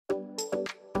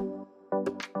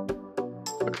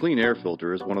clean air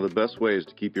filter is one of the best ways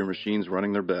to keep your machines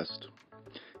running their best.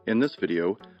 In this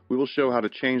video, we will show how to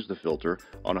change the filter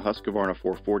on a Husqvarna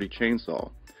 440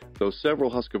 chainsaw, though several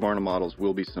Husqvarna models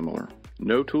will be similar.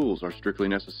 No tools are strictly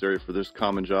necessary for this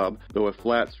common job, though a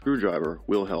flat screwdriver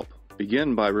will help.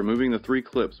 Begin by removing the 3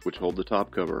 clips which hold the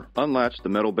top cover. Unlatch the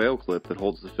metal bail clip that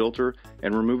holds the filter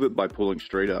and remove it by pulling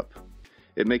straight up.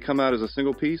 It may come out as a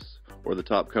single piece, or the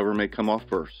top cover may come off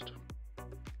first.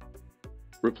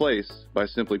 Replace by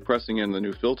simply pressing in the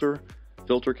new filter,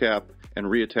 filter cap, and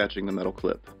reattaching the metal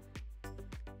clip.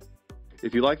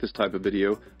 If you like this type of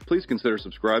video, please consider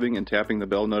subscribing and tapping the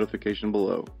bell notification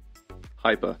below.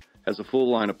 Hipa has a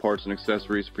full line of parts and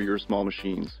accessories for your small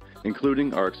machines,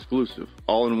 including our exclusive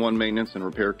all-in-one maintenance and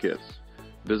repair kits.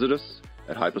 Visit us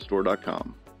at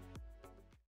hipastore.com.